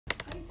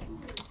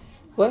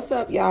What's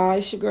up, y'all?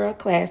 It's your girl,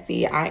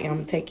 Classy. I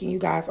am taking you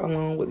guys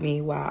along with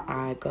me while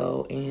I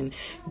go and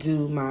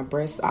do my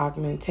breast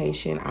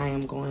augmentation. I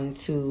am going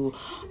to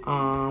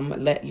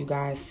let you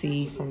guys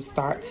see from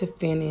start to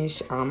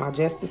finish. I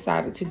just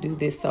decided to do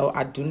this, so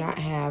I do not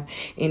have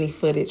any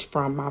footage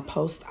from my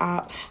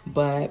post-op,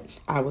 but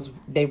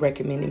they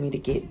recommended me to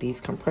get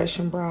these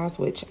compression bras,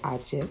 which I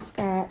just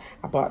got.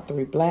 I bought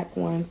 3 black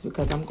ones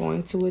because I'm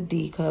going to a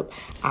D cup.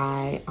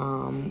 I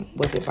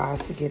was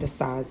advised to get a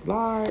size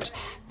large,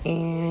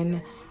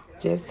 and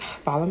just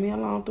follow me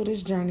along through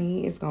this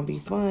journey. It's gonna be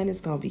fun, it's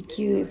gonna be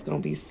cute, it's gonna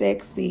be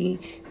sexy,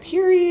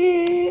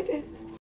 period.